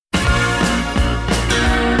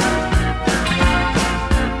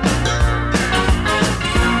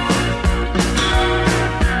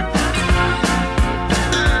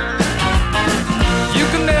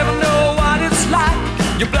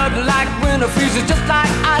freezes just like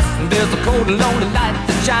ice, and there's a cold and lonely light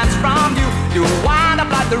that shines from you. You wind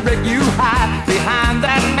up like the wreck you hide behind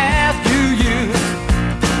that mask you use.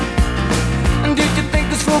 And did you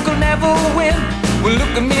think this fool could never win? Well,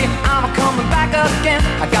 look at me, I'm coming back again.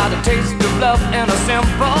 I got a taste of love in a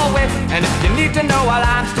simple way. And if you need to know while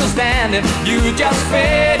I'm still standing, you just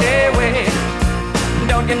fade away.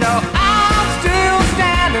 Don't you know I'm still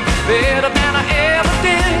standing better than I ever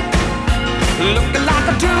did? Looking like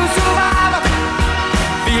a true survivor,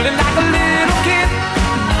 feeling like a little kid.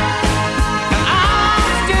 And I'm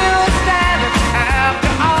still standing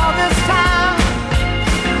after all this time,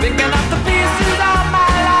 picking up the pieces of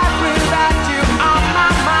my life without you on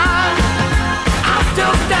my mind. I'm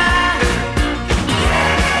still standing.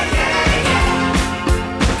 Yeah, yeah, yeah.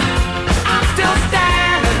 I'm still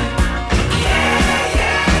standing. Yeah,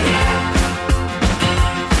 yeah, yeah.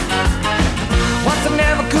 Once I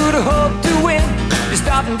never could have hoped to win. You're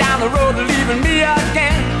starting down the road and leaving me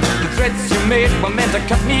again. The threats you made were meant to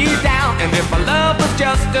cut me down. And if my love was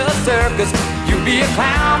just a circus, you'd be a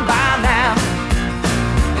clown by now.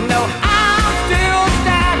 No, I'm still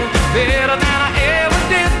standing better than I ever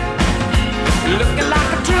did. Looking